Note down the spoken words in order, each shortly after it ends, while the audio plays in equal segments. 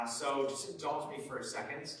So just indulge me for a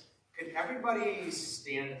second. Could everybody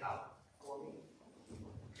stand up for me?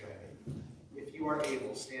 Okay. If you are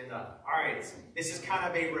able, stand up. All right. This is kind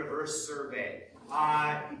of a reverse survey.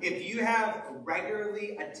 If you have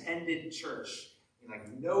regularly attended church,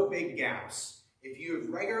 like no big gaps, if you have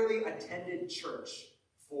regularly attended church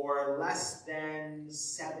for less than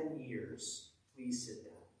 7 years, please sit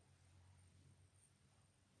down.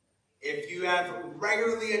 If you have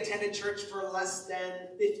regularly attended church for less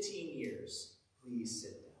than 15 years, please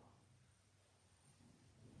sit down.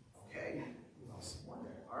 Okay, one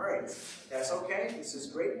there. All right, that's okay. This is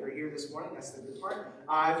great. You're here this morning. That's the good part.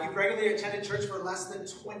 If you've regularly attended church for less than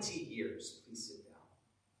 20 years, please sit down.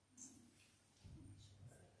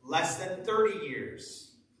 Less than 30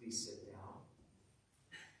 years, please sit down.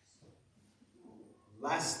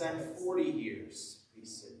 Less than 40 years,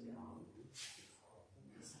 please sit down.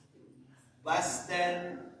 Less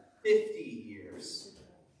than 50 years.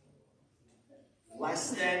 Less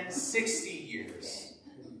than 60 years.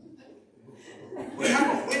 We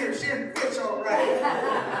have a winner, Sharon Fitch, already.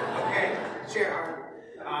 Okay, Sharon.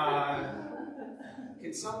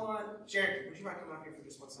 Can someone, Sharon, would you mind coming up here for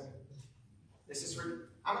just 1 second? This is for,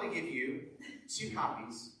 I'm going to give you 2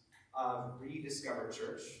 copies of Rediscover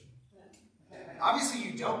Church. Obviously,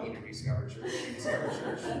 you don't need to rediscover church.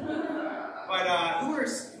 But who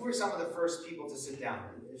are some of the first people to sit down?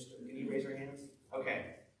 Can you raise your hands?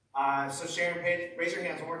 Okay. So Sharon, raise your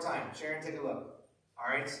hands one more time. Sharon, take a look. All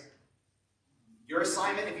right. Your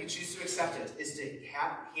assignment, if you choose to accept it, is to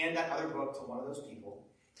hand that other book to one of those people.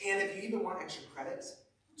 And if you even want extra credit,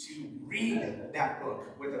 to read that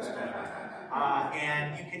book with those people.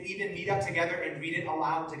 And you can even meet up together and read it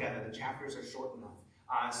aloud together. The chapters are short enough.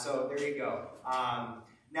 So there you go.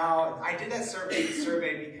 Now, I did that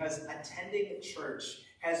survey because attending church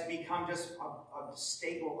has become just a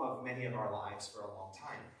staple of many of our lives for a long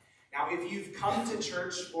time. Now, if you've come to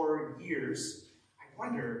church for years, I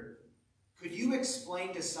wonder, could you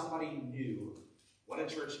explain to somebody new what a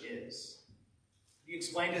church is? Could you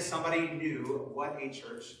explain to somebody new what a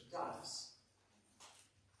church does?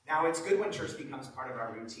 Now, it's good when church becomes part of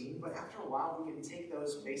our routine, but after a while, we can take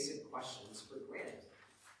those basic questions for granted.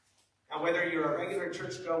 Now, whether you're a regular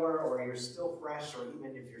churchgoer or you're still fresh, or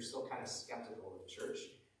even if you're still kind of skeptical of church,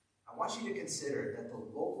 I want you to consider that the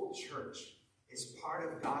local church is part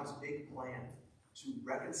of God's big plan to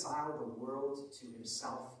reconcile the world to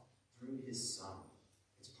himself through his Son.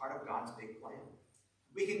 It's part of God's big plan.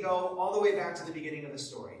 We can go all the way back to the beginning of the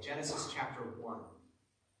story, Genesis chapter 1.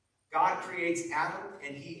 God creates Adam,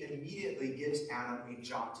 and he immediately gives Adam a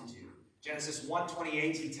job to do. Genesis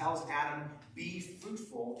 1:28, he tells Adam, be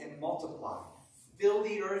fruitful and multiply. Fill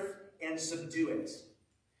the earth and subdue it.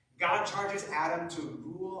 God charges Adam to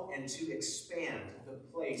rule and to expand the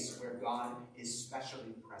place where God is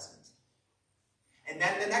specially present. And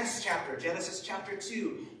then the next chapter, Genesis chapter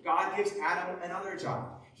 2, God gives Adam another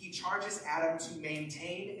job. He charges Adam to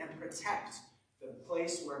maintain and protect the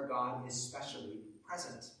place where God is specially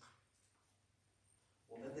present.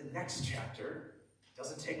 Well, then the next chapter,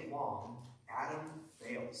 doesn't take long, Adam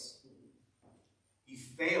fails. He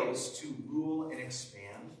fails to rule and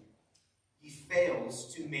expand. He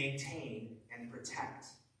fails to maintain and protect.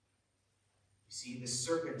 You see, the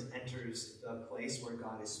serpent enters the place where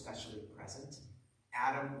God is specially present.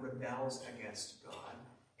 Adam rebels against God,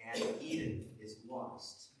 and Eden is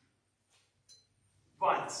lost.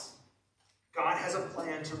 But God has a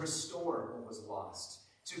plan to restore what was lost,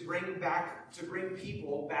 to bring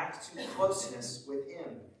people back to closeness with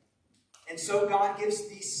him. And so God gives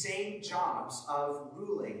these same jobs of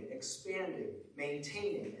ruling, expanding,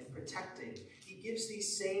 maintaining, and protecting. He gives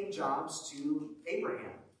these same jobs to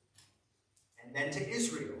Abraham, and then to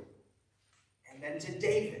Israel, and then to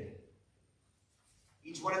David.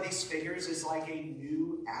 Each one of these figures is like a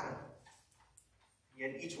new Adam.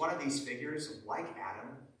 Yet each one of these figures, like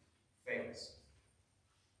Adam, fails.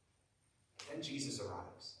 And then Jesus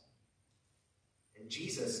arrives. And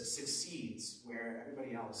Jesus succeeds where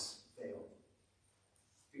everybody else failed.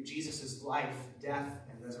 Through Jesus' life, death,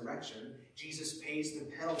 and resurrection, Jesus pays the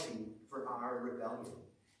penalty for our rebellion.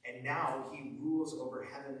 And now he rules over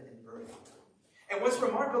heaven and earth. And what's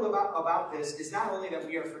remarkable about this is not only that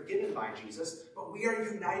we are forgiven by Jesus, but we are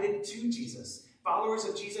united to Jesus. Followers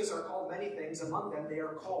of Jesus are called many things. Among them, they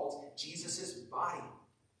are called Jesus' body.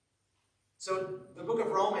 So the book of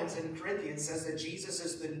Romans and Corinthians says that Jesus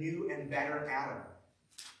is the new and better Adam.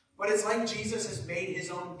 But it's like Jesus has made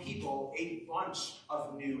his own people a bunch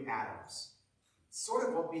of new Adams. It's sort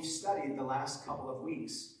of what we've studied the last couple of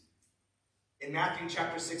weeks. In Matthew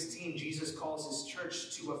chapter 16, Jesus calls his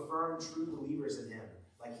church to affirm true believers in him,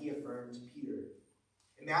 like he affirmed Peter.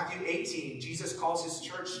 In Matthew 18, Jesus calls his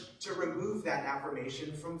church to remove that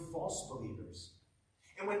affirmation from false believers.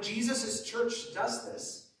 And when Jesus' church does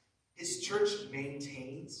this, his church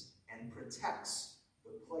maintains and protects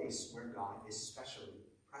the place where God is specially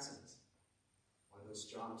present. One of those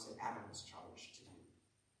jobs that Adam was charged to do.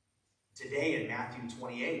 Today in Matthew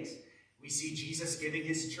 28, we see Jesus giving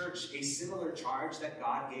his church a similar charge that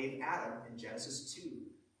God gave Adam in Genesis 2.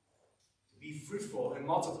 To be fruitful and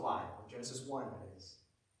multiply, or Genesis 1, that is.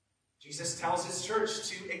 Jesus tells his church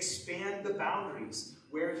to expand the boundaries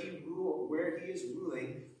where he is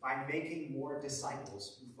ruling by making more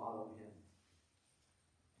disciples who follow him.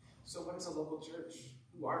 So what is a local church?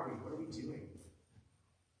 Who are we? What are we doing?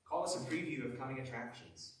 Call us a preview of coming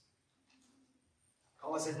attractions.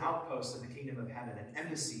 Call us an outpost of the kingdom of heaven, an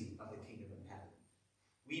embassy of the kingdom of heaven.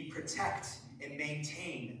 We protect and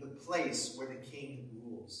maintain the place where the king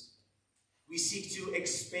rules. We seek to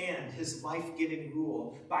expand his life-giving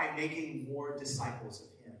rule by making more disciples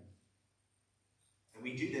of him. And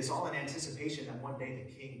we do this all in anticipation that one day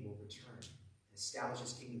the king will return and establish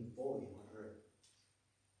his kingdom fully on earth.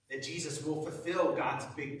 That Jesus will fulfill God's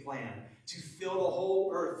big plan to fill the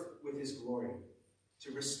whole earth with his glory,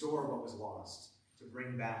 to restore what was lost, to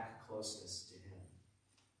bring back closeness to him.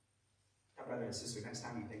 Now, brother and sister, next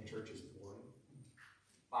time you think church is boring,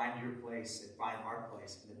 find your place and find our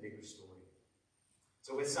place in the bigger story.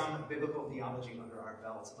 So with some biblical theology under our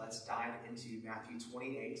belts, let's dive into Matthew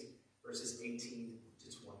 28, verses 18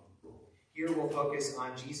 to 20. Here we'll focus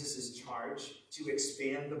on Jesus' charge to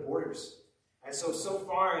expand the borders. And so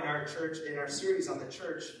far in our church, in our series on the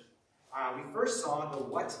church, we first saw the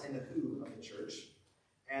what and the who of the church.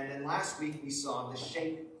 And then last week we saw the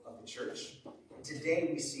shape of the church. And today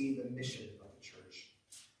we see the mission of the church.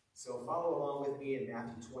 So follow along with me in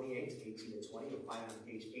Matthew 28, 18 to 20. You'll find it on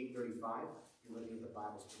page 835. You're looking at the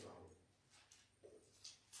Bible's provided.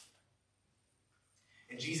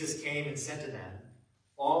 And Jesus came and said to them,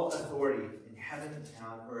 "All authority in heaven and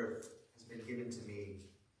on earth has been given to me.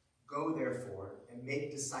 Go, therefore, and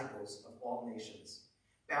make disciples of all nations,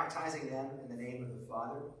 baptizing them in the name of the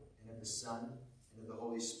Father, and of the Son, and of the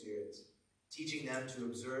Holy Spirit, teaching them to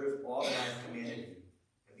observe all that I have commanded you.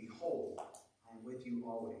 And behold, I am with you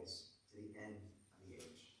always to the end of the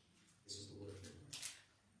age." This is the word of God.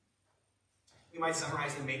 We might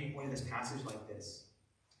summarize the main point of this passage like this.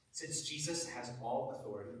 Since Jesus has all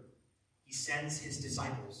authority, he sends his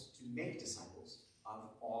disciples to make disciples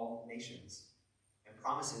of all nations and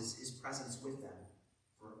promises his presence with them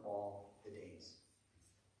for all the days.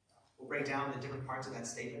 We'll break down the different parts of that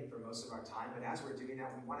statement for most of our time, but as we're doing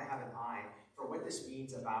that, we want to have an eye for what this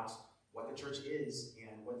means about what the church is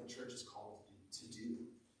and what the church is called to do.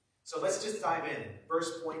 So let's just dive in.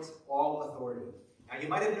 First point, all authority. Now you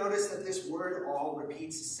might have noticed that this word all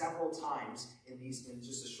repeats several times in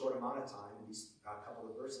just a short amount of time, in these couple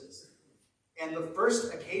of verses. And the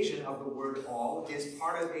first occasion of the word all is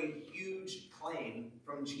part of a huge claim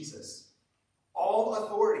from Jesus. All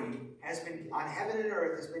authority has been on heaven and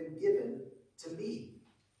earth has been given to me.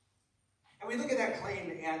 And we look at that claim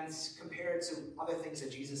and compare it to other things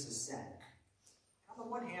that Jesus has said. On the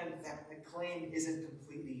one hand, that claim isn't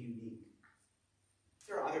completely unique.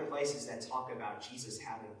 There are other places that talk about Jesus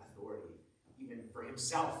having authority. Even for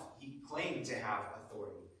himself, he claimed to have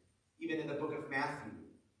authority. Even in the book of Matthew,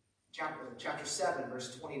 chapter 7,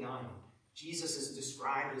 verse 29, Jesus is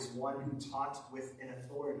described as one who taught with an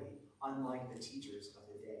authority, unlike the teachers of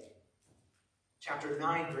the day. Chapter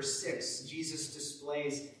 9, verse 6, Jesus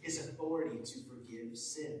displays his authority to forgive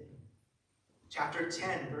sin. Chapter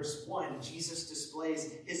 10, verse 1, Jesus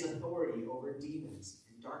displays his authority over demons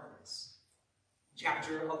and darkness.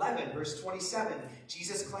 Chapter 11, verse 27,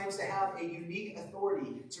 Jesus claims to have a unique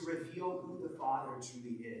authority to reveal who the Father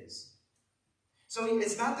truly is. So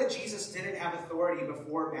it's not that Jesus didn't have authority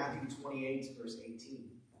before Matthew 28, verse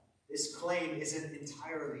 18. This claim isn't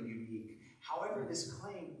entirely unique. However, this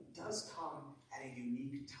claim does come at a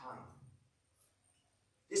unique time.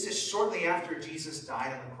 This is shortly after Jesus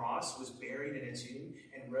died on the cross, was buried in a tomb,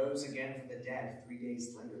 and rose again from the dead 3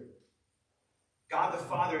 days later. God the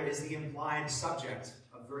Father is the implied subject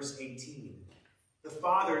of verse 18. The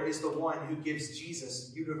Father is the one who gives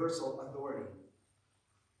Jesus universal authority.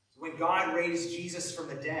 So when God raised Jesus from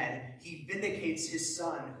the dead, he vindicates his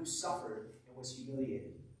Son who suffered and was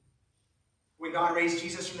humiliated. When God raised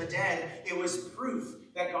Jesus from the dead, it was proof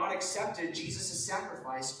that God accepted Jesus'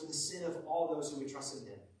 sacrifice for the sin of all those who would trust in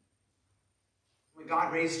him. When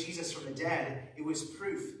God raised Jesus from the dead, it was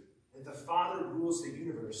proof that the Father rules the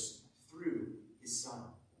universe through his Son.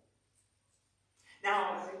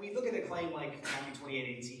 Now, we look at a claim like Matthew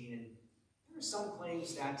 28:18, and there are some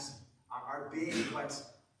claims that are big,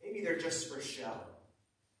 but they're just for show.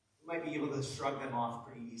 You might be able to shrug them off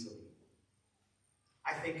pretty easily.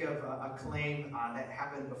 I think of a claim that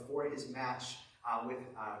happened before his match with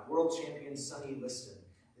world champion Sonny Liston.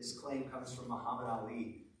 This claim comes from Muhammad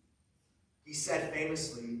Ali. He said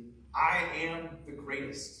famously, "I am the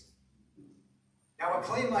greatest." Now, a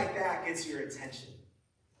claim like that gets your attention.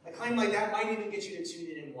 A claim like that might even get you to tune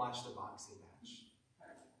in and watch the boxing match.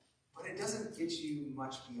 But it doesn't get you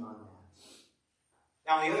much beyond that.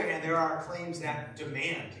 Now, on the other hand, there are claims that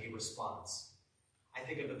demand a response. I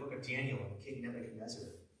think of the book of Daniel and King Nebuchadnezzar.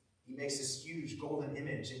 He makes this huge golden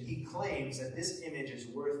image, and he claims that this image is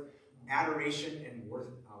worth adoration and worth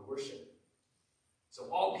worship.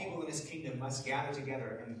 So all people in his kingdom must gather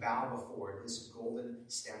together and bow before this golden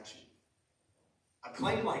statue. A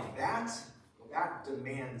claim like that, well, that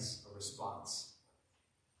demands a response.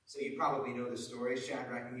 So you probably know the story.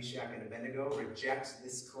 Shadrach, Meshach, and Abednego reject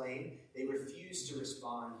this claim. They refuse to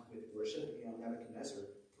respond with worship, and Nebuchadnezzar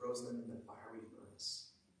throws them in the fiery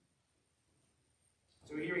furnace.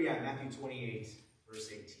 So here we have Matthew 28,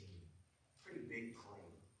 verse 18. Pretty big claim.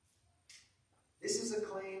 This is a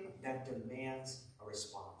claim that demands a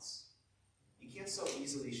response. You can't so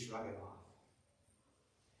easily shrug it off.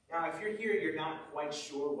 Now, if you're here, you're not quite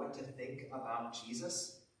sure what to think about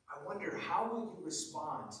Jesus, I wonder, how will you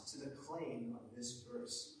respond to the claim of this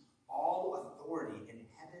verse? All authority in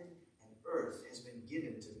heaven and earth has been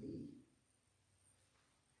given to me.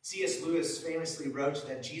 C.S. Lewis famously wrote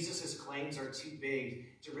that Jesus' claims are too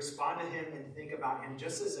big to respond to him and think about him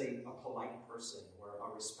just as a polite person or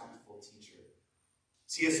a respectful teacher.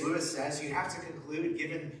 C.S. Lewis says you have to conclude,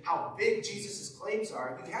 given how big Jesus' claims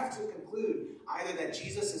are, you have to conclude either that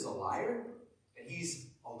Jesus is a liar, that he's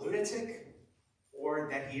a lunatic, or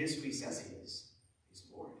that he is who he says he is. He's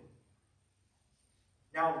Lord.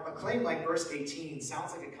 Now, a claim like verse 18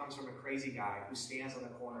 sounds like it comes from a crazy guy who stands on the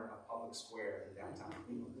corner of Public Square in downtown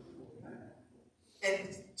Cleveland.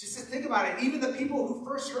 And just to think about it, even the people who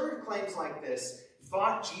first heard claims like this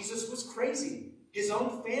thought Jesus was crazy. His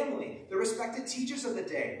own family, the respected teachers of the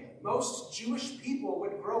day, most Jewish people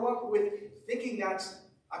would grow up with thinking that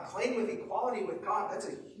a claim with equality with God, that's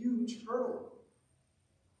a huge hurdle.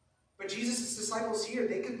 But Jesus' disciples here,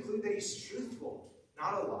 they conclude that he's truthful,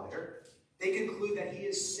 not a liar. They conclude that he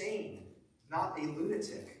is sane, not a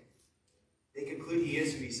lunatic. They conclude he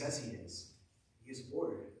is who he says he is. He is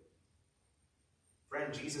Lord.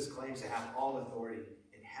 Friend, Jesus claims to have all authority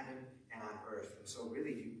in heaven and on earth. And so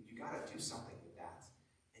really, you got to do something with that.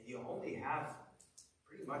 And you only have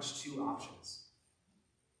pretty much two options.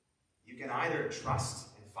 You can either trust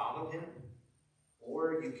and follow him,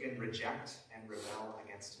 or you can reject and rebel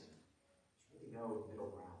against him. There's really no middle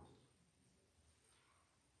ground.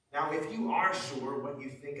 Now, if you are sure what you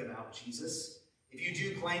think about Jesus, if you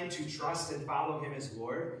do claim to trust and follow him as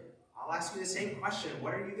Lord, I'll ask you the same question.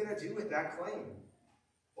 What are you going to do with that claim?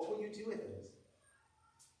 What will you do with it?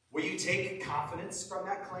 Will you take confidence from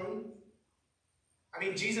that claim? I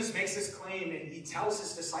mean, Jesus makes this claim and he tells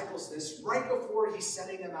his disciples this right before he's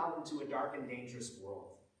sending them out into a dark and dangerous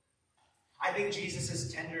world. I think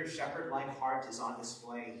Jesus' tender shepherd-like heart is on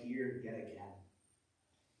display here yet again.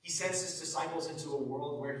 He sends his disciples into a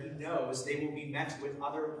world where he knows they will be met with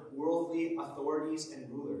other worldly authorities and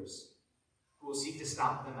rulers who will seek to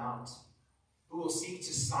stop them out, who will seek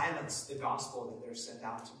to silence the gospel that they're sent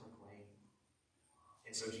out to proclaim.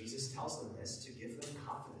 And so Jesus tells them this to give them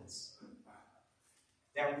confidence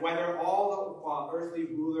that whether all the earthly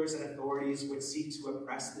rulers and authorities would seek to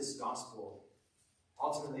oppress this gospel,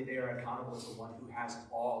 ultimately they are accountable to one who has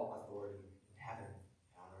all authority in heaven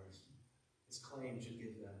and on earth. This claim should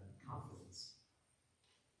give them confidence.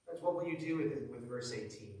 That's what will you do with verse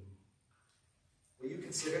 18? Will you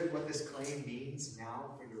consider what this claim means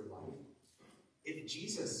now for your life? If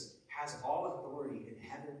Jesus has all authority in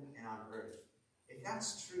heaven and on earth, if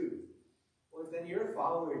that's true, well, then you're a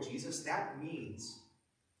follower of Jesus. That means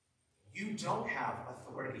you don't have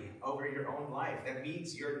authority over your own life. That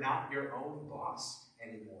means you're not your own boss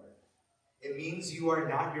anymore. It means you are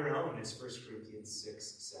not your own, as 1 Corinthians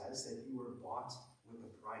 6 says, that you were bought with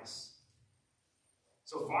a price.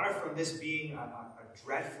 So far from this being a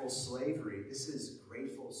dreadful slavery, this is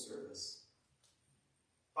grateful service.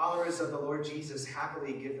 Followers of the Lord Jesus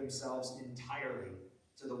happily give themselves entirely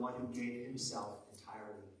to the one who gave himself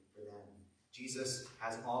entirely for them. Jesus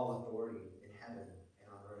has all authority in heaven and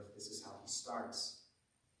on earth. This is how he starts.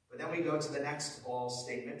 But then we go to the next all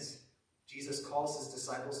statement. Jesus calls his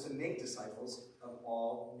disciples to make disciples of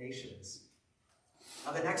all nations.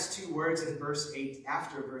 Now the next two words in verse 8,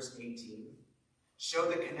 after verse 18, show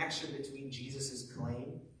the connection between Jesus'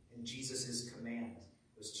 claim and Jesus' command.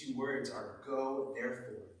 Those two words are go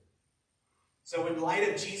therefore. So in light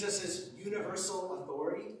of Jesus' universal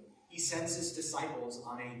authority, he sends his disciples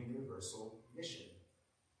on a universal mission.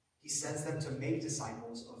 He sends them to make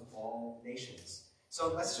disciples of all nations.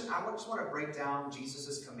 So I just want to break down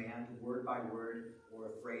Jesus' command word by word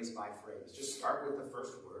or phrase by phrase. Just start with the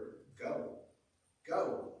first word, go.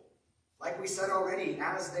 Go. Like we said already,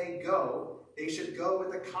 as they go, they should go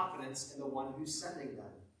with the confidence in the one who's sending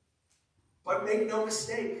them. But make no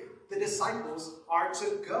mistake, the disciples are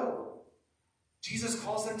to go. Jesus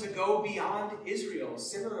calls them to go beyond Israel.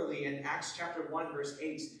 Similarly, in Acts chapter 1, verse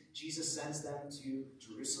 8, Jesus sends them to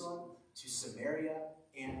Jerusalem, to Samaria,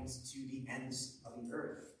 and to the ends of the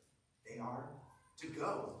earth. They are to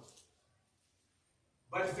go.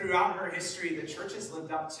 But throughout her history, the church has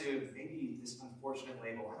lived up to maybe this unfortunate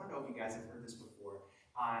label. I don't know if you guys have heard this before.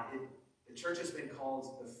 The church has been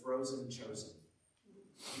called the frozen chosen.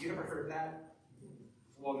 Have you ever heard that?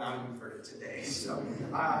 Well, now you've heard it today. So,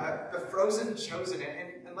 the frozen chosen.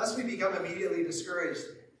 And unless we become immediately discouraged,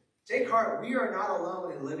 take heart, we are not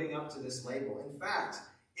alone in living up to this label. In fact,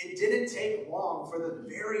 it didn't take long for the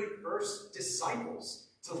very first disciples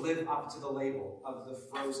to live up to the label of the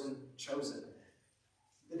frozen chosen.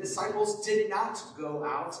 The disciples did not go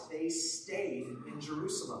out, they stayed in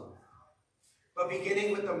Jerusalem. But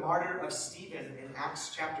beginning with the martyr of Stephen in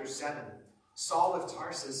Acts chapter 7, Saul of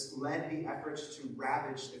Tarsus led the effort to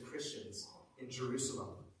ravage the Christians in Jerusalem.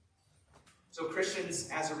 So Christians,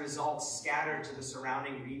 as a result, scattered to the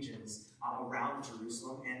surrounding regions around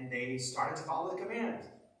Jerusalem, and they started to follow the command.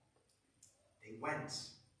 They went.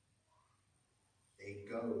 They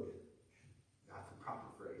goed. Not the proper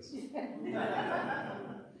phrase.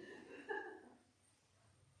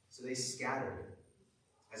 So they scattered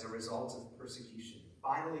as a result of persecution,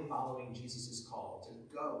 finally following Jesus' call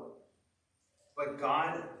to go. But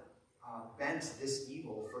God bent this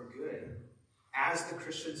evil for good. As the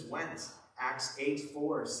Christians went, Acts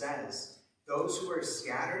 8:4 says, those who were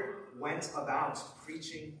scattered went about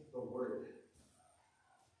preaching the word.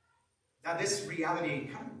 Now this reality,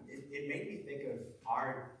 it made me think of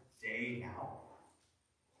our day now.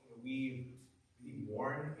 We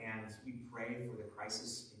mourn and we pray for the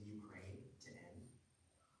crisis in Ukraine to end.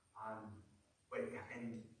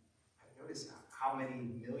 And I've noticed how many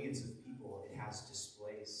millions of people it has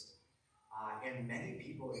displaced. And many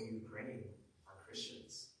people in Ukraine are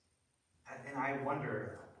Christians. And I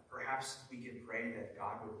wonder, perhaps we can pray that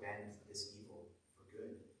God would bend this evil for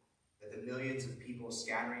good. That the millions of people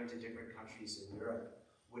scattering to different countries in Europe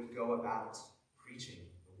would go about preaching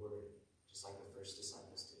the word, just like the first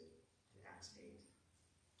disciples did in Acts 8.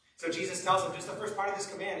 So Jesus tells them, just the first part of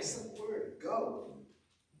this command is the word, go.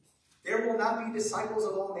 There will not be disciples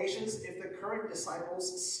of all nations if the current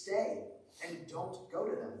disciples stay and don't go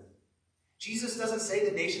to them. Jesus doesn't say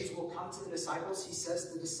the nations will come to the disciples. He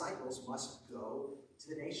says the disciples must go to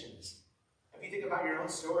the nations. If you think about your own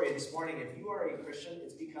story this morning, if you are a Christian,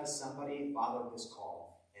 it's because somebody followed this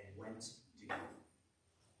call and went to you.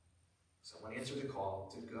 Someone answered the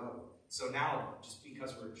call to go. So now, just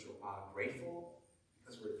because we're grateful,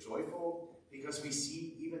 because we're joyful, because we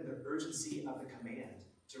see even the urgency of the command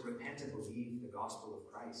to repent and believe the gospel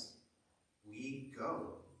of Christ, we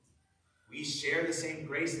go. We share the same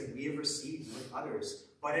grace that we have received with others,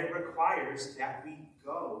 but it requires that we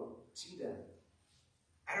go to them.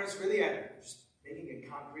 I know it's really just making it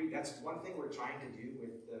concrete. That's one thing we're trying to do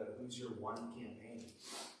with the Who's Your One campaign.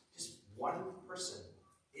 Just one person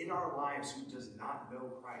in our lives who does not know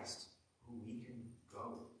Christ, who we can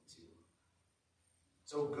go to.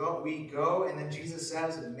 So we go, and then Jesus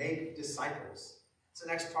says, make disciples. It's the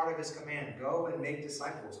next part of his command. Go and make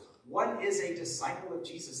disciples. What is a disciple of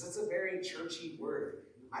Jesus? That's a very churchy word.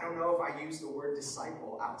 I don't know if I use the word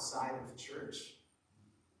disciple outside of church.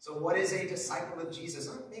 So what is a disciple of Jesus?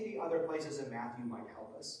 Maybe other places in Matthew might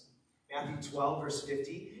help us. Matthew 12, verse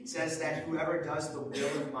 50 says that whoever does the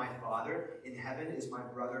will of my Father in heaven is my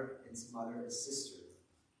brother and mother and sister.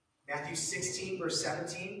 Matthew 16, verse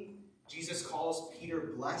 17, Jesus calls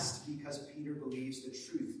Peter blessed because Peter believes the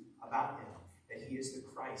truth about him, that he is the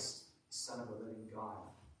Christ, the Son of the living God.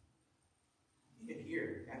 Even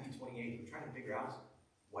here, Matthew 28, we're trying to figure out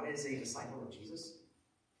what is a disciple of Jesus.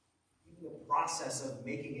 Even the process of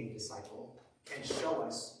making a disciple can show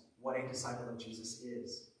us what a disciple of Jesus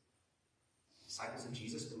is. Disciples of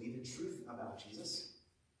Jesus believe the truth about Jesus.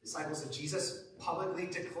 Disciples of Jesus publicly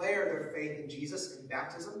declare their faith in Jesus in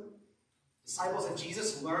baptism. Disciples of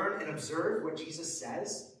Jesus learn and observe what Jesus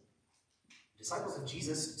says. Disciples of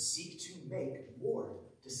Jesus seek to make more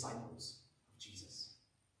disciples of Jesus.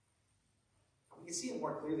 We can see it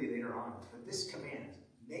more clearly later on, but this command,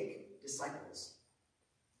 make disciples,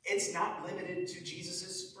 it's not limited to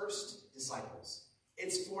Jesus' first disciples.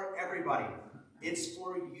 for everybody. It's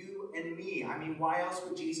for you and me. I mean, why else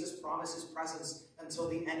would Jesus promise his presence until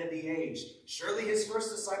the end of the age? Surely his first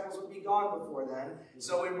disciples would be gone before then,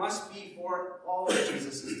 so it must be for all of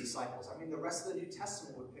Jesus' disciples. I mean, the rest of the New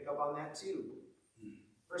Testament would pick up on that too.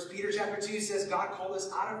 1 Peter chapter 2 says, God called us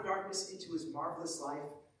out of darkness into his marvelous life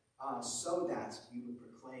so that we would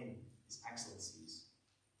proclaim his excellencies,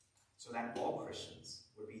 so that all Christians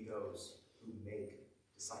would be those who make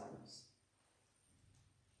disciples.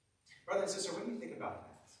 Brother and sister, what do you think about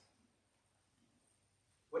that?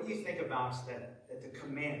 What do you think about that the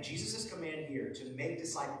command, Jesus' command here to make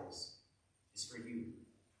disciples is for you?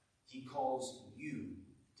 He calls you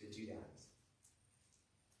to do that.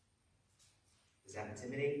 Does that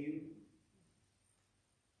intimidate you?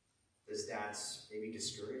 Does that maybe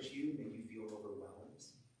discourage you, make you feel overwhelmed?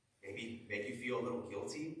 Maybe make you feel a little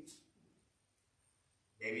guilty?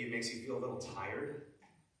 Maybe it makes you feel a little tired?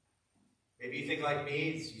 Maybe you think like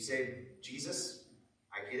me, you say, Jesus,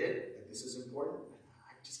 I get it, that this is important.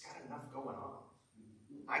 I've just got enough going on.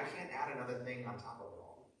 I can't add another thing on top of it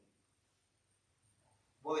all.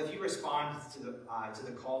 Well, if you respond to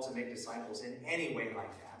the call to make disciples in any way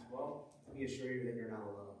like that, well, let me assure you that you're not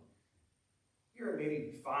alone. Here are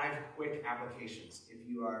maybe 5 quick applications if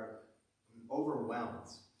you are overwhelmed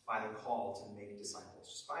by the call to make disciples.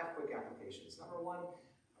 Just 5 quick applications. Number 1, I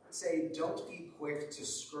would say don't be quick to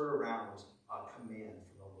skirt around a command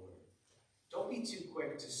from the Lord. Don't be too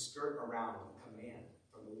quick to skirt around a command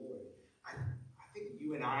from the Lord. I think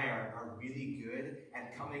you and I are really good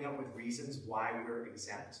at coming up with reasons why we're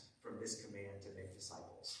exempt from this command to make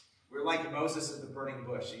disciples. We're like Moses in the burning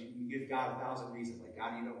bush. You give God 1,000 reasons. Like,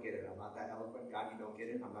 God, you don't get it. I'm not that eloquent. God, you don't get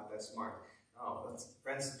it. I'm not that smart. No,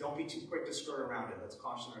 friends, don't be too quick to skirt around it. Let's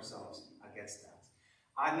caution ourselves against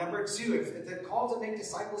that. Number 2, if the call to make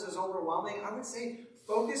disciples is overwhelming, I would say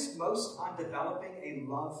focus most on developing a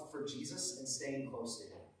love for Jesus and staying close to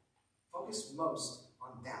him. Focus most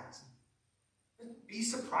on that. Be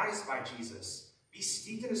surprised by Jesus. Be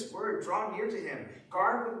steeped in his word. Draw near to him.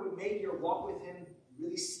 Guard what would make your walk with him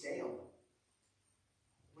really stale.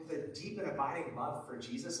 With a deep and abiding love for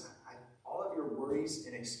Jesus, all of your worries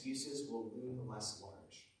and excuses will loom less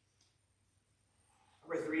large.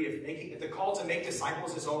 Number 3, if the call to make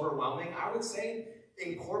disciples is overwhelming, I would say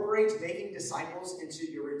incorporate making disciples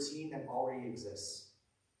into your routine that already exists.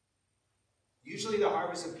 Usually the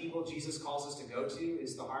harvest of people Jesus calls us to go to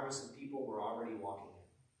is the harvest of people we're already walking in.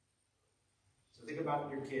 So think about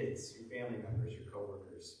your kids, your family members, your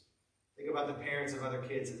coworkers. Think about the parents of other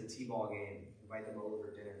kids at the t-ball game. Invite them over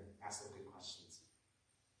for dinner. Ask them good questions.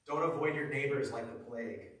 Don't avoid your neighbors like the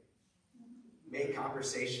plague. Make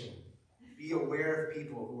conversation. Be aware of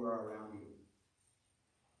people who are around you.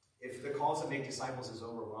 If the call to make disciples is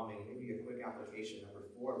overwhelming, maybe a quick application, number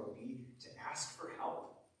 4, would be to ask for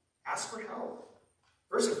help. Ask for help.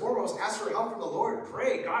 First and foremost, ask for help from the Lord.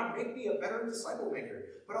 Pray, God, make me a better disciple maker.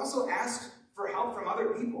 But also ask for help from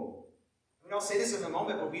other people. I mean, I'll say this in a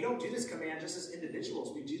moment, but we don't do this command just as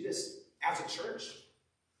individuals. We do this as a church.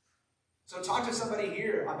 So talk to somebody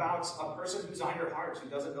here about a person who's on your heart who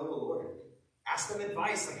doesn't know the Lord. Ask them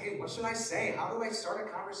advice, like, hey, what should I say? How do I start a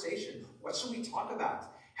conversation? What should we talk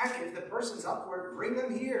about? Heck, if the person's up for it, bring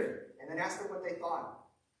them here and then ask them what they thought.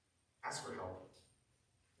 Ask for help.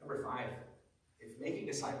 Number 5, if making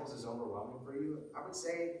disciples is overwhelming for you, I would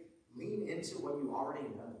say lean into what you already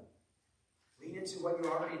know. Lean into what you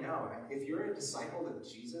already know. If you're a disciple of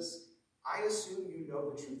Jesus, I assume you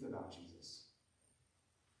know the truth about Jesus.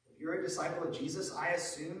 If you're a disciple of Jesus, I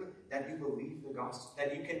assume that you believe the gospel,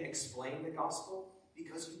 that you can explain the gospel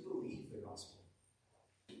because you believe the gospel.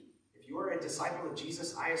 If you are a disciple of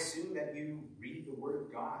Jesus, I assume that you read the Word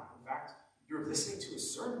of God. In fact, you're listening to a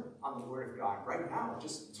sermon on the Word of God right now.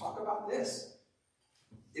 Just talk about this.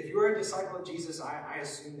 If you're a disciple of Jesus, I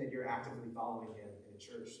assume that you're actively following him in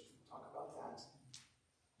church. Talk about that.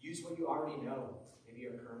 Use what you already know. Maybe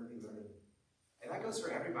you're currently learning. And that goes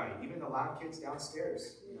for everybody, even the loud kids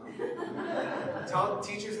downstairs. You know? Tell the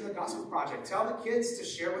teachers in the Gospel Project. Tell the kids to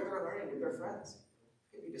share what they're learning with their friends.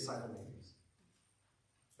 Give me disciple makers.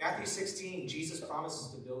 Matthew 16, Jesus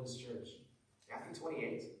promises to build his church. Matthew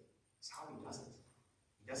 28 is how he does it.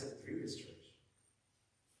 He does it through his church.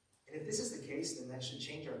 And if this is the case, then that should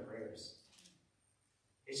change our prayers.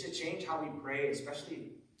 It should change how we pray,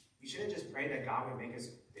 especially, we shouldn't just pray that God would make us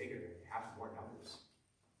bigger and have more numbers.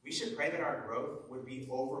 We should pray that our growth would be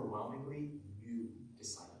overwhelmingly new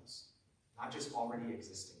disciples, not just already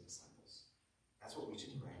existing disciples. That's what we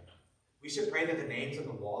should pray. We should pray that the names on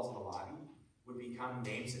the walls in the lobby would become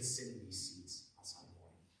names that sit in these seats on Sunday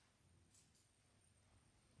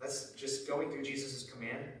Let's just going through Jesus'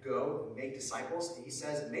 command, go and make disciples. And he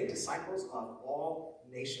says, make disciples of all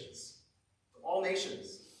nations. Of all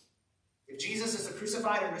nations. If Jesus is the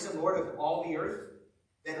crucified and risen Lord of all the earth,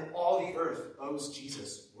 then all the earth owes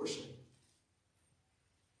Jesus worship.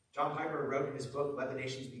 John Piper wrote in his book, Let the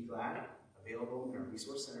Nations Be Glad, available in our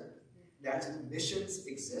resource center, that missions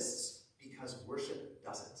exists because worship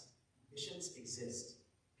doesn't. Missions exist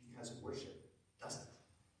because worship doesn't.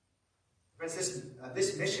 Friends,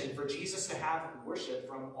 this mission for Jesus to have worship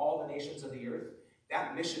from all the nations of the earth,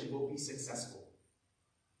 that mission will be successful.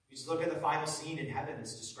 You just look at the final scene in heaven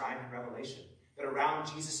as described in Revelation, that around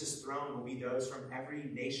Jesus' throne will be those from every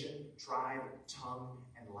nation, tribe, tongue,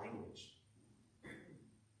 and language.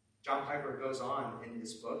 John Piper goes on in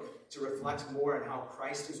this book to reflect more on how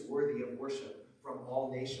Christ is worthy of worship from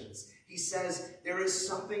all nations. He says, there is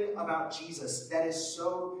something about Jesus that is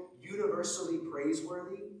so universally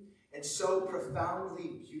praiseworthy and so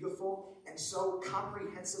profoundly beautiful and so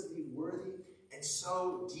comprehensively worthy and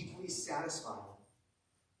so deeply satisfying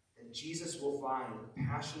that Jesus will find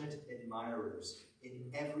passionate admirers in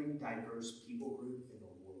every diverse people group in the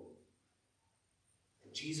world.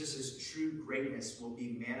 And Jesus' true greatness will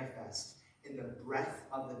be manifest in the breadth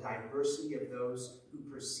of the diversity of those who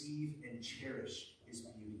perceive and cherish his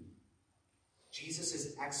beauty.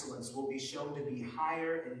 Jesus' excellence will be shown to be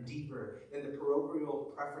higher and deeper than the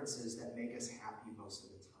parochial preferences that make us happy most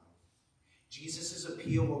of the time. Jesus'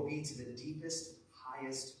 appeal will be to the deepest,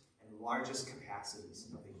 highest, and largest capacities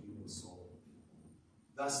of the human soul.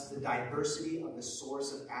 Thus, the diversity of the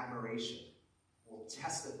source of admiration will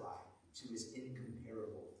testify to his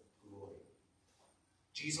incomparable glory.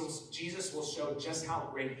 Jesus will show just how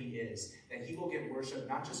great he is, that he will get worship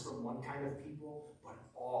not just from one kind of people, but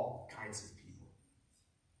all kinds of people.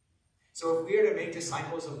 So if we are to make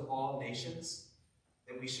disciples of all nations,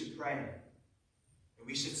 then we should pray, and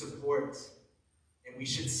we should support, and we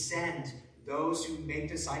should send those who make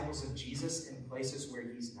disciples of Jesus in places where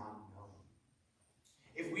he's not known.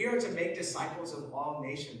 If we are to make disciples of all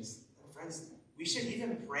nations, then friends, we should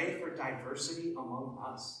even pray for diversity among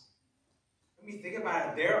us. When we think about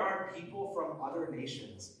it, there are people from other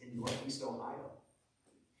nations in Northeast Ohio.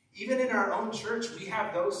 Even in our own church, we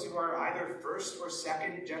have those who are either first or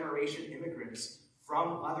second generation immigrants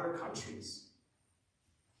from other countries.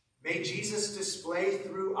 May Jesus display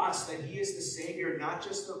through us that he is the Savior not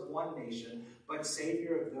just of one nation, but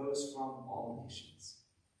Savior of those from all nations.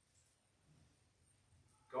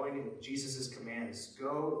 Going in Jesus' commands,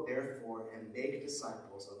 go therefore and make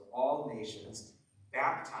disciples of all nations,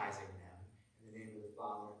 baptizing them in the name of the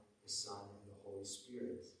Father, the Son, and the Holy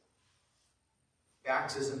Spirit.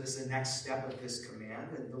 Baptism is the next step of this command,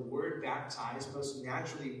 and the word baptize most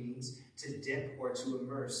naturally means to dip or to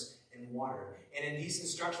immerse in water. And in these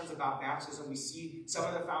instructions about baptism, we see some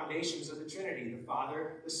of the foundations of the Trinity, the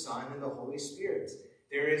Father, the Son, and the Holy Spirit.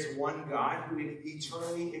 There is one God who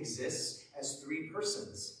eternally exists as three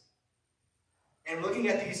persons. And looking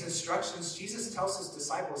at these instructions, Jesus tells his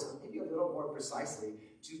disciples, and maybe a little more precisely,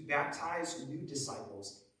 to baptize new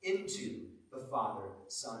disciples into the Father,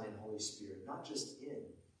 Son, and Holy Spirit, not just in.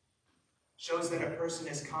 Shows that a person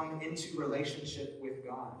has come into relationship with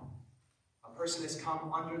God. A person has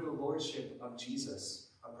come under the lordship of Jesus.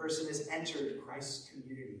 A person has entered Christ's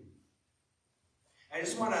community. I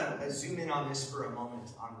just want to zoom in on this for a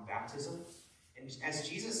moment on baptism. And as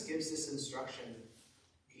Jesus gives this instruction,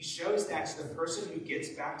 he shows that the person who gets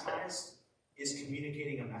baptized is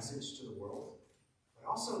communicating a message to the world, but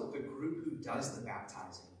also the group who does the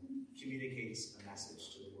baptizing communicates a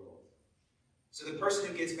message to the world. So the person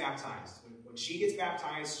who gets baptized, when she gets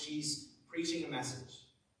baptized, she's preaching a message.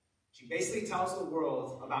 She basically tells the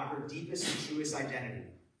world about her deepest and truest identity,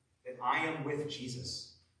 that I am with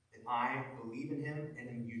Jesus, that I believe in him and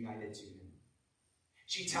am united to him.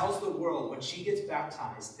 She tells the world when she gets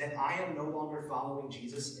baptized that I am no longer following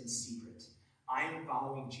Jesus in secret. I am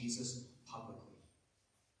following Jesus publicly.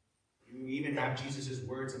 We even have Jesus'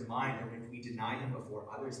 words in mind that if we deny him before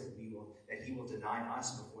others, that he will deny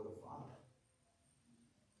us before the Father.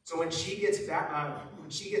 So when she gets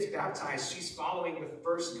baptized, she's following the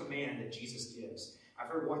first command that Jesus gives. I've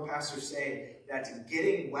heard one pastor say that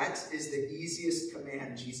getting wet is the easiest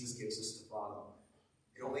command Jesus gives us to follow.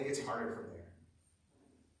 It only gets harder from there.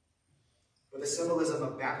 But the symbolism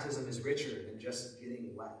of baptism is richer than just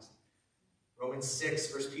getting wet. Romans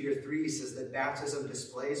 6, 1 Peter 3 says that baptism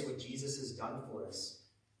displays what Jesus has done for us.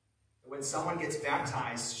 And when someone gets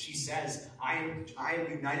baptized, she says, I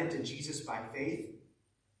am united to Jesus by faith,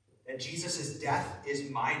 that Jesus' death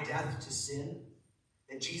is my death to sin,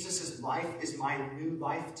 that Jesus' life is my new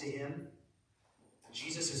life to him, that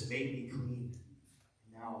Jesus has made me clean,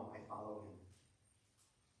 and now I follow him.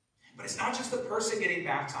 But it's not just the person getting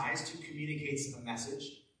baptized who communicates a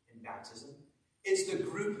message in baptism. It's the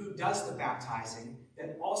group who does the baptizing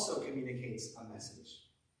that also communicates a message.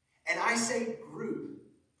 And I say group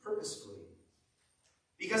purposefully.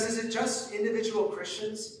 Because is it just individual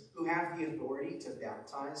Christians who have the authority to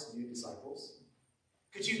baptize new disciples?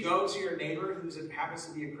 Could you go to your neighbor who happens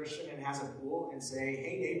to be a Christian and has a pool and say,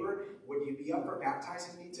 hey neighbor, would you be up for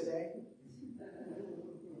baptizing me today?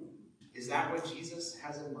 Is that what Jesus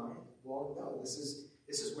has in mind? Well, no, this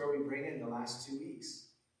is where we bring in the last 2 weeks.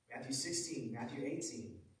 Matthew 16, Matthew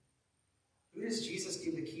 18. Who does Jesus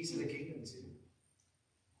give the keys of the kingdom to?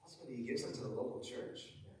 Ultimately, he gives them to the local church,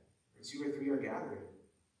 where 2 or 3 are gathered.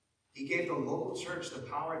 He gave the local church the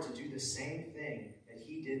power to do the same thing that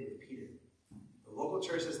he did with Peter. The local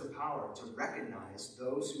church has the power to recognize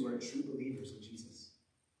those who are true believers in Jesus.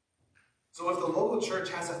 So if the local church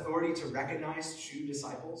has authority to recognize true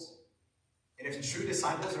disciples, and if true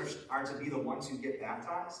disciples are to be the ones who get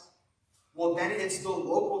baptized, well, then it's the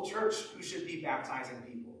local church who should be baptizing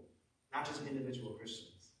people, not just individual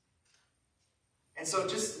Christians. And so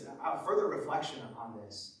just a further reflection on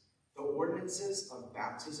this, the ordinances of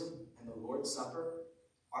baptism and the Lord's Supper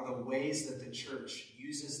are the ways that the church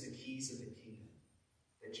uses the keys of the kingdom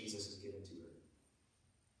that Jesus has given to her.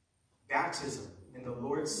 Baptism and the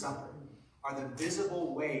Lord's Supper are the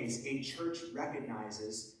visible ways a church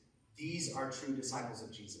recognizes these are true disciples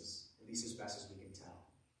of Jesus, at least as best as we can tell.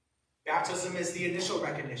 Baptism is the initial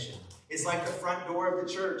recognition. It's like the front door of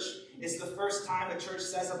the church. It's the first time the church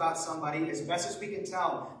says about somebody, as best as we can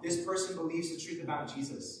tell, this person believes the truth about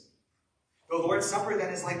Jesus. The Lord's Supper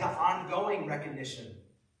then is like the ongoing recognition.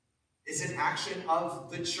 It's an action of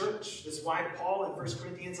the church. That's why Paul in 1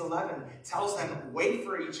 Corinthians 11 tells them, wait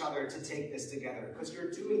for each other to take this together, because you're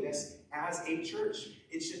doing this as a church.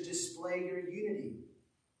 It should display your unity.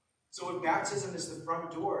 So if baptism is the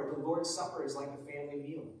front door, the Lord's Supper is like a family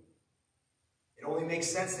meal. It only makes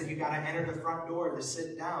sense that you got to enter the front door to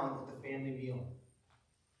sit down at the family meal.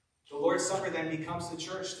 The Lord's Supper then becomes the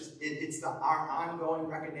church. It's our ongoing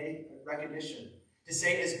recognition. To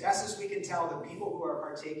say, as best as we can tell, the people who are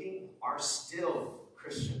partaking are still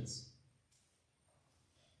Christians.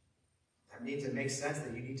 That means it makes sense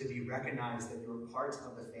that you need to be recognized that you're part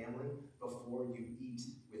of the family before you eat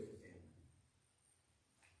with the family.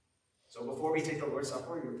 So before we take the Lord's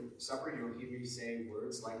Supper, you'll hear me say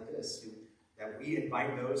words like this, that we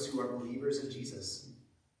invite those who are believers in Jesus.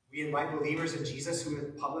 We invite believers in Jesus who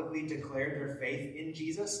have publicly declared their faith in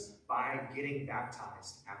Jesus by getting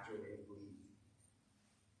baptized after they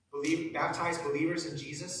believe. Baptized believers in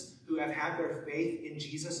Jesus who have had their faith in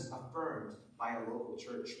Jesus affirmed by a local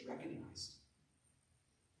church recognized.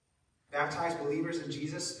 Baptized believers in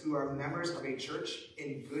Jesus who are members of a church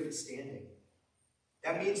in good standing.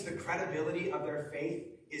 That means the credibility of their faith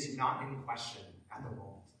is not in question at the moment.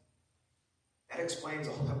 That explains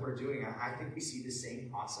all that we're doing. I think we see the same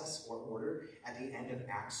process or order at the end of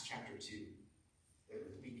Acts chapter 2.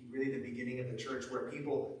 Really the beginning of the church, where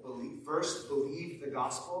people first believed the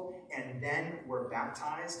gospel, and then were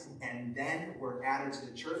baptized, and then were added to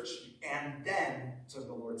the church, and then took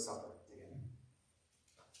the Lord's Supper together.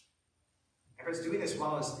 And friends, doing this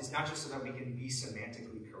well is not just so that we can be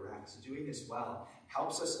semantically correct. Doing this well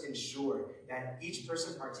helps us ensure that each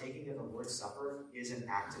person partaking of the Lord's Supper is an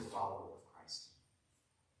active follower of Christ.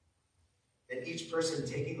 That each person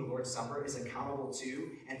taking the Lord's Supper is accountable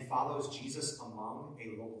to and follows Jesus among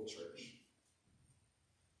a local church.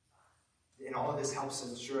 And all of this helps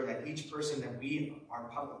ensure that each person that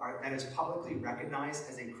that is publicly recognized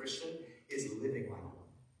as a Christian is living like one,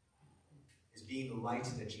 is being the light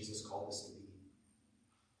that Jesus called us to be.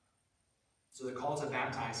 So the call to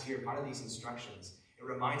baptize here, part of these instructions, it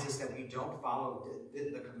reminds us that we don't follow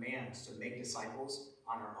the commands to make disciples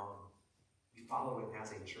on our own. We follow it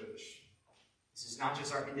as a church. This is not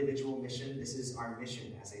just our individual mission, this is our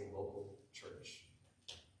mission as a local church.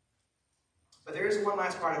 But there is one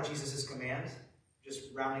last part of Jesus' command,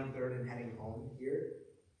 just rounding third and heading home here.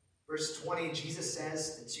 Verse 20, Jesus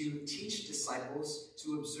says to teach disciples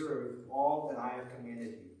to observe all that I have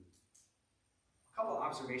commanded you. A couple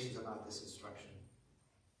observations about this instruction.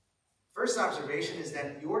 First observation is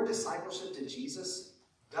that your discipleship to Jesus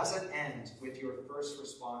doesn't end with your first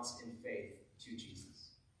response in faith to Jesus.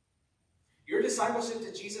 Your discipleship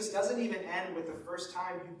to Jesus doesn't even end with the first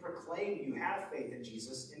time you proclaim you have faith in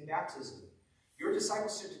Jesus in baptism. Your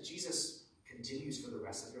discipleship to Jesus continues for the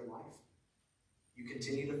rest of your life. You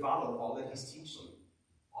continue to follow all that he's teaching,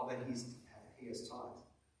 all that he has taught.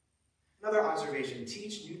 Another observation,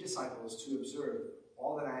 teach new disciples to observe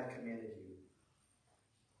all that I have commanded you.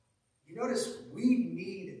 you notice we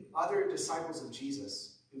need other disciples of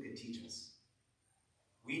Jesus who can teach us.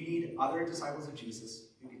 We need other disciples of Jesus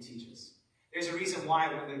who can teach us. There's a reason why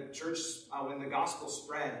when the gospel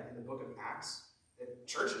spread in the book of Acts, that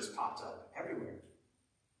churches popped up everywhere.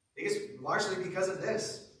 Largely because of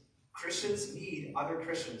this. Christians need other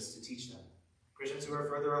Christians to teach them. Christians who are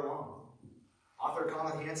further along. Author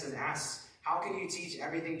Colin Hansen asks, how can you teach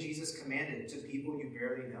everything Jesus commanded to people you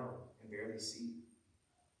barely know and barely see?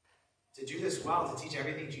 To do this well, to teach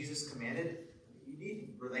everything Jesus commanded, you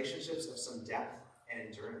need relationships of some depth and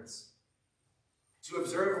endurance. To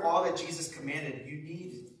observe all that Jesus commanded, you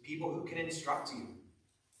need people who can instruct you.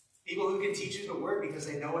 People who can teach you the word because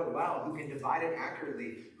they know it well, who can divide it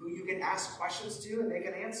accurately, who you can ask questions to and they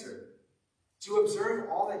can answer. To observe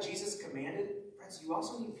all that Jesus commanded, friends, you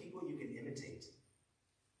also need people you can imitate.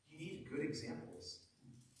 You need good examples.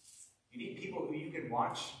 You need people who you can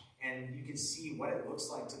watch and you can see what it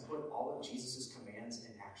looks like to put all of Jesus' commands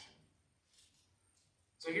in action.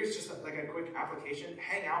 So here's just a quick application.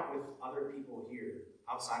 Hang out with other people here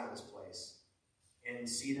outside of this place and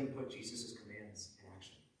see them put Jesus' commands in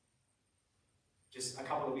action. Just a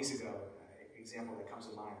couple of weeks ago, an example that comes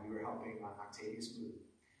to mind, we were helping Octavius move.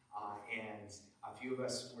 And a few of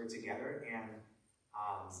us were together, and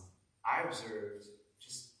I observed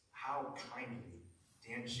just how kindly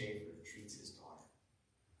Dan Schaefer treats his daughter.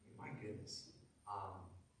 I mean, my goodness.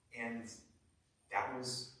 And that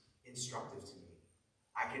was instructive to me.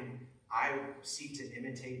 I seek to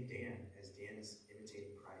imitate Dan as Dan is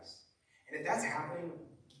imitating Christ. And if that's happening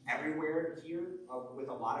everywhere here with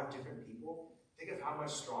a lot of different people, think of how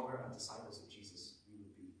much stronger of disciples of Jesus we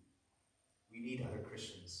would be. We need other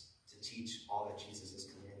Christians to teach all that Jesus has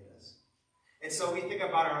commanded us. And so we think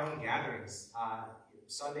about our own gatherings,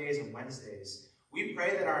 Sundays and Wednesdays. We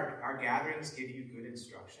pray that our gatherings give you good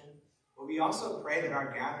instruction, but we also pray that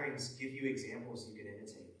our gatherings give you examples you can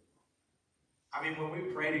imitate. I mean, when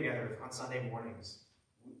we pray together on Sunday mornings,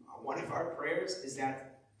 one of our prayers is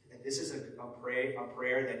that this is a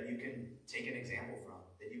prayer that you can take an example from,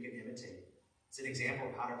 that you can imitate. It's an example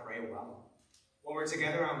of how to pray well. When we're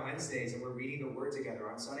together on Wednesdays and we're reading the Word together,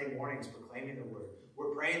 on Sunday mornings proclaiming the Word,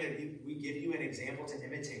 we're praying that we give you an example to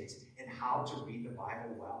imitate in how to read the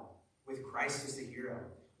Bible well, with Christ as the hero,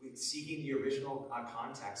 with seeking the original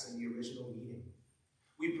context and the original meaning.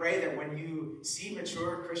 We pray that when you see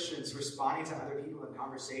mature Christians responding to other people in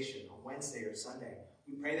conversation on Wednesday or Sunday,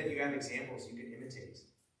 we pray that you have examples you can imitate.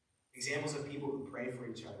 Examples of people who pray for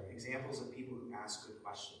each other. Examples of people who ask good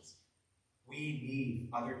questions. We need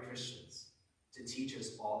other Christians to teach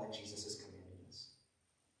us all that Jesus has commanded us.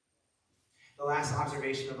 The last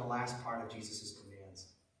observation of the last part of Jesus' commands.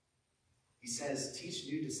 He says, teach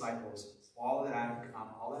new disciples all that I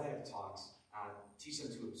have taught. Teach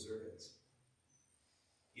them to observe it.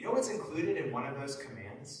 You know what's included in one of those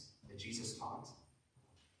commands that Jesus taught?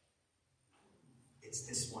 It's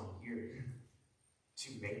this one here,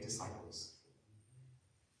 to make disciples.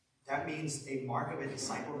 That means a mark of a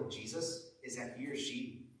disciple of Jesus is that he or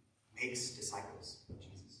she makes disciples of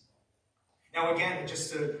Jesus. Now again,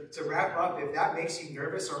 just to wrap up, if that makes you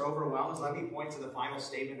nervous or overwhelmed, let me point to the final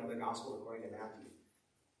statement of the Gospel according to Matthew.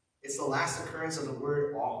 It's the last occurrence of the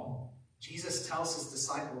word all. Jesus tells his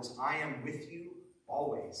disciples, I am with you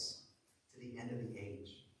always, to the end of the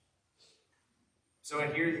age. So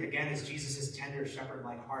here again is Jesus' tender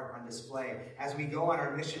shepherd-like heart on display. As we go on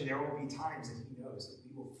our mission, there will be times that he knows that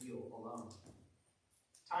we will feel alone.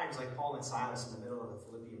 Times like Paul and Silas in the middle of the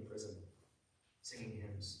Philippian prison, singing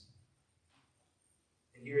hymns.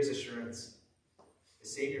 And here is assurance. The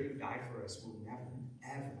Savior who died for us will never,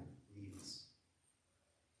 ever leave us.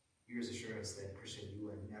 Here is assurance that, Christian, you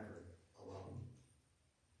are never alone.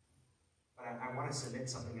 But I want to submit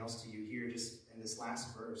something else to you here just in this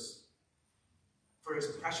last verse. For as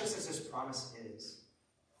precious as this promise is,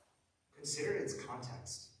 consider its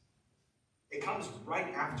context. It comes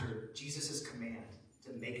right after Jesus' command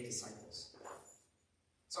to make disciples.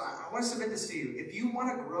 So I want to submit this to you. If you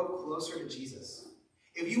want to grow closer to Jesus,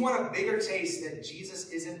 if you want a bigger taste that Jesus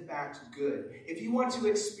is in fact good, if you want to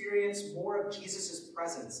experience more of Jesus'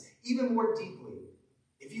 presence, even more deeply,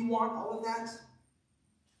 if you want all of that,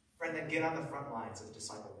 friend, then get on the front lines of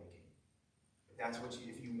disciple making.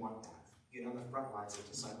 If you want that, get on the front lines of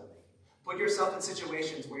disciple making. Put yourself in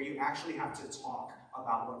situations where you actually have to talk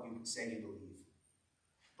about what you say you believe.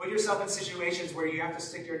 Put yourself in situations where you have to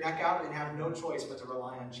stick your neck out and have no choice but to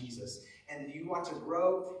rely on Jesus. And you want to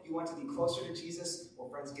grow, you want to be closer to Jesus, well,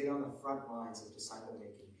 friends, get on the front lines of disciple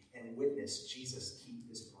making and witness Jesus keep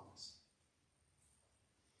his promise.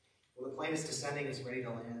 Well, the plane is descending, it's ready to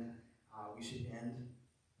land. We should end.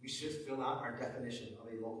 we should fill out our definition of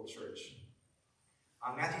a local church.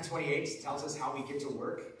 Matthew 28 tells us how we get to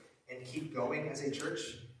work and keep going as a church.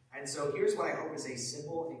 And so here's what I hope is a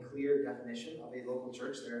simple and clear definition of a local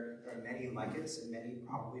church. There are many like it and many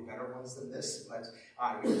probably better ones than this, but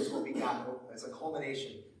here's what we got as a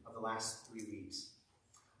culmination of the last 3 weeks.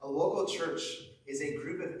 A local church is a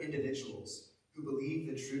group of individuals who believe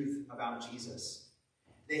the truth about Jesus.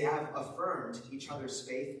 They have affirmed each other's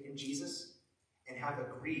faith in Jesus and have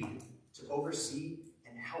agreed to oversee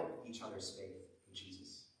and help each other's faith in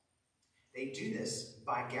Jesus. They do this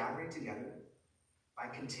by gathering together, by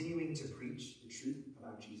continuing to preach the truth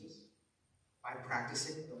about Jesus, by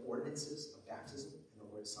practicing the ordinances of baptism and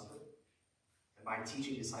the Lord's Supper, and by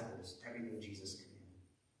teaching disciples everything Jesus commanded.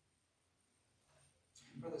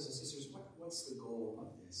 Brothers and sisters, what's the goal of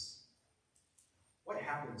this? What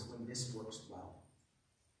happens when this works well?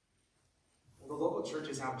 Well, the local church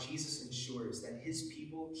is how Jesus ensures that his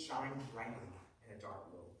people shine brightly in a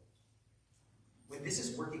dark world. When this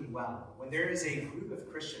is working well, when there is a group of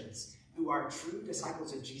Christians who are true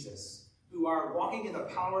disciples of Jesus, who are walking in the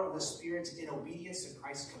power of the Spirit in obedience to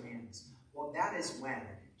Christ's commands, well, that is when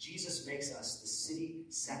Jesus makes us the city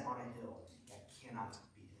set on a hill that cannot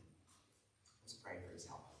be hidden. Let's pray for his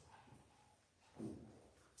help.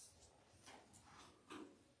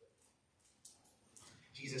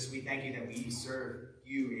 Jesus, we thank you that we serve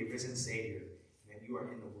you, a risen Savior, and that you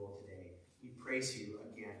are in the world today. We praise you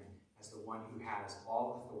again as the one who has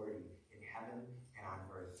all authority in heaven and on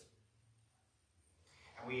earth.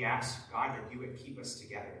 And we ask, God, that you would keep us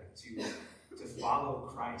together to follow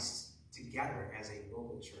Christ together as a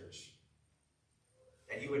local church.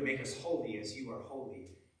 That you would make us holy as you are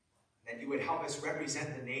holy. That you would help us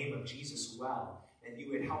represent the name of Jesus well. That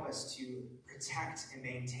you would help us to protect and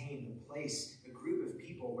maintain the place, the group of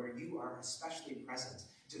people where you are especially present,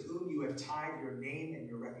 to whom you have tied your name and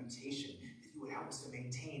your reputation. That you would help us to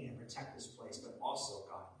maintain and protect this place, but also,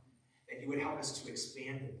 God, that you would help us to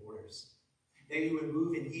expand the borders. That you would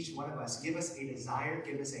move in each one of us, give us a desire,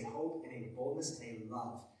 give us a hope and a boldness and a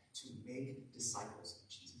love to make disciples of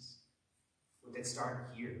Jesus. Would that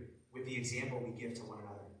start here, with the example we give to one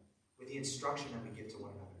another, with the instruction that we give to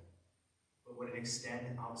one another, but would it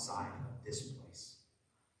extend outside of this place?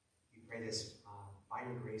 We pray this by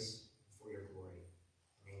your grace and for your glory.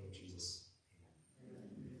 In the name of Jesus, amen.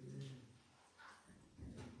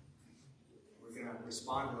 We're going to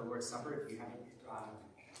respond to the Lord's Supper. If you haven't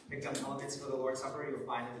picked up elements for the Lord's Supper, you'll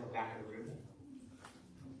find them in the back of the room.